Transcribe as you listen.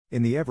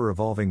In the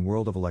ever-evolving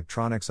world of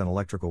electronics and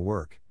electrical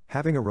work,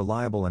 having a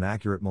reliable and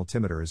accurate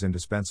multimeter is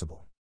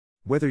indispensable.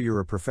 Whether you're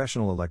a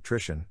professional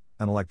electrician,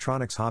 an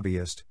electronics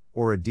hobbyist,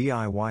 or a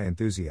DIY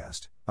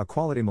enthusiast, a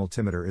quality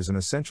multimeter is an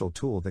essential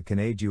tool that can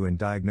aid you in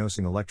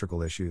diagnosing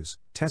electrical issues,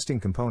 testing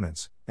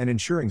components, and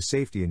ensuring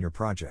safety in your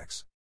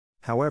projects.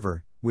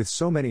 However, with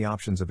so many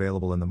options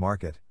available in the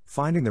market,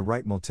 finding the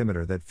right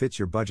multimeter that fits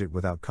your budget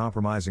without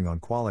compromising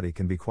on quality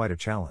can be quite a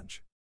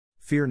challenge.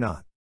 Fear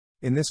not.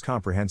 In this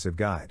comprehensive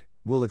guide,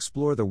 we'll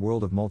explore the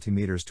world of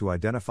multimeters to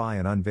identify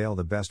and unveil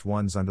the best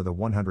ones under the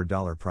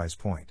 $100 price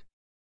point.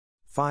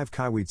 5.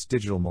 uni-t's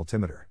Digital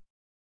Multimeter.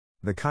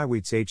 The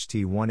uni-t's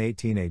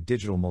HT118A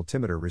digital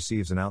multimeter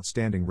receives an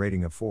outstanding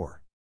rating of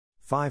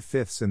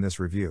 4.5 in this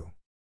review.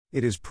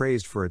 It is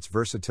praised for its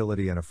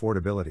versatility and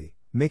affordability,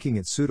 making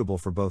it suitable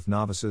for both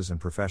novices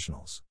and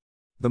professionals.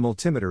 The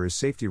multimeter is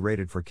safety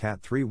rated for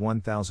Cat 3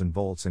 1000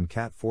 volts and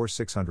Cat 4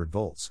 600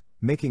 volts,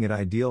 making it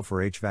ideal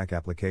for HVAC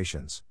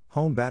applications,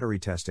 home battery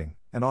testing,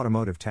 and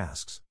automotive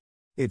tasks.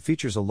 It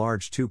features a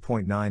large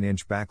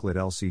 2.9-inch backlit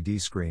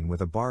LCD screen with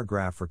a bar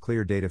graph for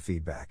clear data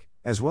feedback,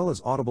 as well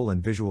as audible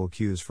and visual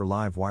cues for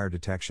live wire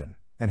detection,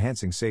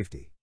 enhancing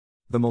safety.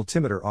 The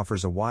multimeter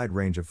offers a wide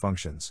range of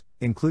functions,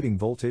 including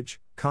voltage,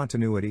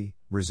 continuity,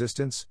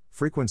 resistance,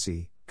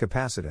 frequency,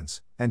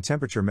 capacitance, and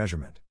temperature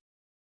measurement.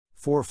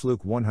 4.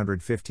 Fluke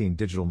 115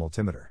 Digital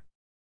Multimeter.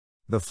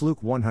 The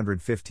Fluke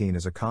 115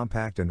 is a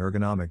compact and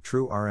ergonomic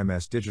true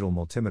RMS digital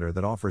multimeter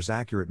that offers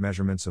accurate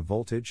measurements of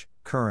voltage,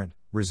 current,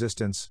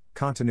 resistance,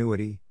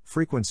 continuity,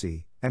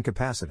 frequency, and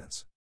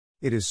capacitance.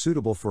 It is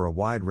suitable for a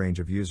wide range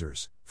of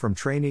users, from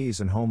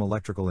trainees and home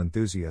electrical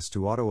enthusiasts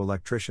to auto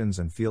electricians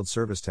and field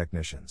service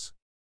technicians.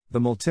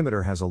 The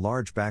multimeter has a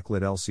large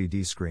backlit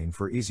LCD screen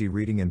for easy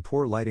reading in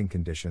poor lighting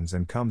conditions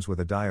and comes with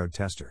a diode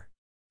tester.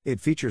 It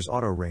features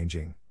auto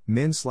ranging,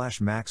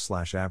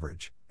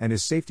 min/max/average, and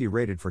is safety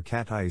rated for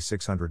Cat IE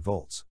 600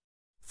 volts.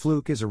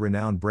 Fluke is a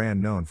renowned brand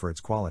known for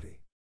its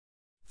quality.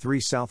 3.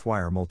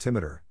 Southwire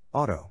Multimeter,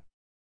 Auto.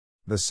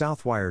 The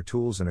Southwire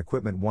Tools and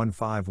Equipment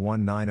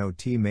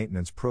 15190T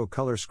Maintenance Pro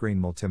Color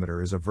Screen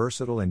Multimeter is a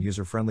versatile and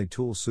user-friendly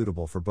tool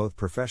suitable for both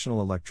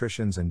professional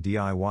electricians and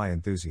DIY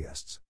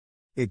enthusiasts.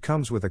 It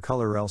comes with a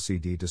color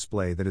LCD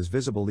display that is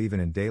visible even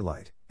in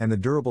daylight, and the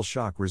durable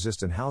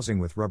shock-resistant housing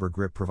with rubber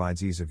grip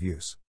provides ease of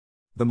use.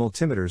 The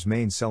multimeter's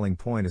main selling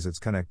point is its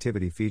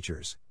connectivity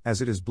features, as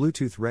it is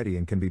Bluetooth ready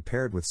and can be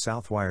paired with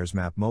Southwire's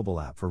Map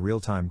mobile app for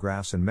real-time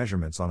graphs and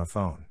measurements on a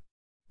phone.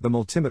 The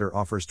multimeter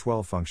offers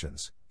 12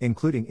 functions,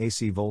 including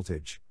AC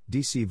voltage,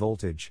 DC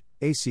voltage,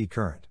 AC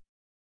current.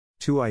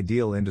 2.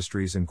 Ideal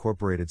Industries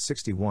Incorporated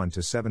 61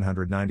 to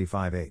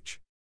 795H.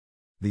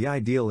 The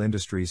Ideal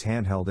Industries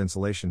handheld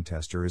insulation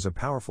tester is a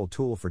powerful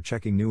tool for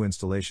checking new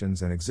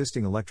installations and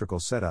existing electrical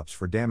setups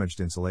for damaged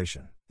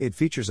insulation. It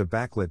features a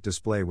backlit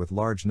display with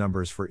large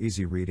numbers for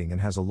easy reading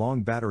and has a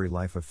long battery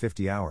life of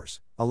 50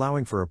 hours,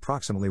 allowing for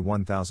approximately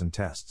 1,000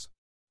 tests.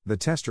 The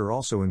tester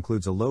also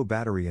includes a low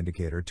battery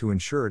indicator to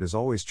ensure it is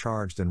always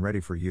charged and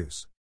ready for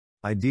use.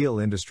 Ideal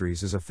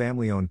Industries is a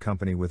family-owned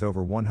company with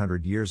over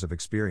 100 years of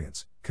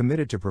experience,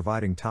 committed to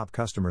providing top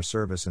customer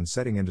service and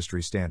setting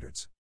industry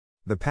standards.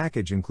 The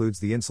package includes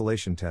the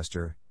insulation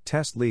tester,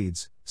 test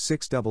leads,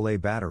 6 AA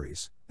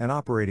batteries, and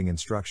operating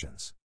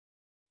instructions.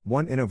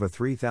 1. Innova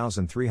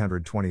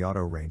 3320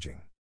 Auto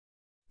Ranging.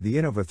 The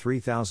Innova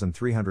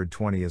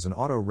 3320 is an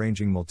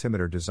auto-ranging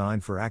multimeter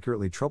designed for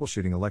accurately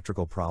troubleshooting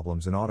electrical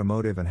problems in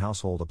automotive and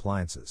household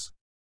appliances.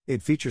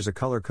 It features a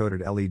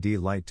color-coded LED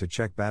light to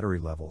check battery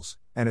levels,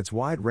 and its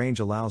wide range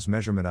allows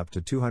measurement up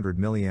to 200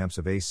 mA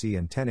of AC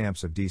and 10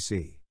 amps of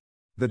DC.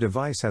 The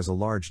device has a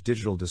large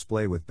digital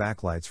display with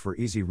backlights for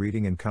easy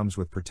reading and comes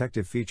with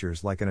protective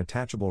features like an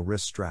attachable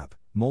wrist strap,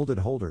 molded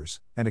holders,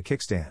 and a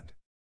kickstand.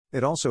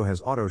 It also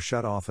has auto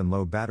shut-off and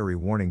low battery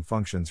warning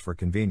functions for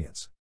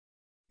convenience.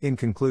 In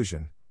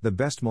conclusion, the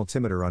best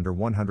multimeter under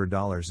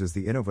 $100 is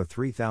the Innova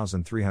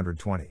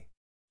 3320.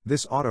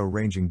 This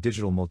auto-ranging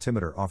digital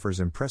multimeter offers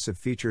impressive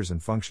features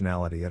and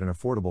functionality at an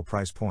affordable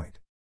price point.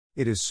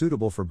 It is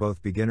suitable for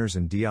both beginners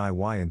and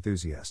DIY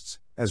enthusiasts,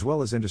 as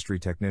well as industry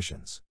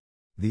technicians.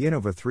 The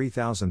Innova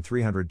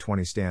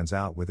 3320 stands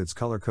out with its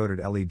color-coded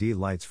LED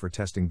lights for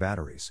testing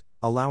batteries,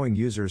 allowing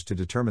users to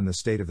determine the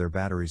state of their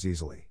batteries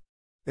easily.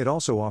 It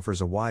also offers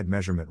a wide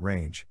measurement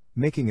range,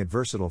 making it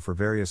versatile for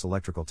various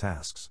electrical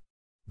tasks.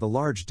 The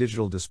large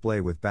digital display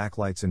with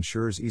backlights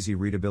ensures easy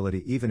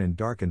readability even in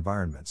dark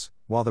environments,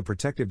 while the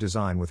protective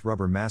design with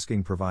rubber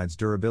masking provides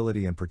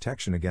durability and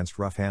protection against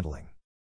rough handling.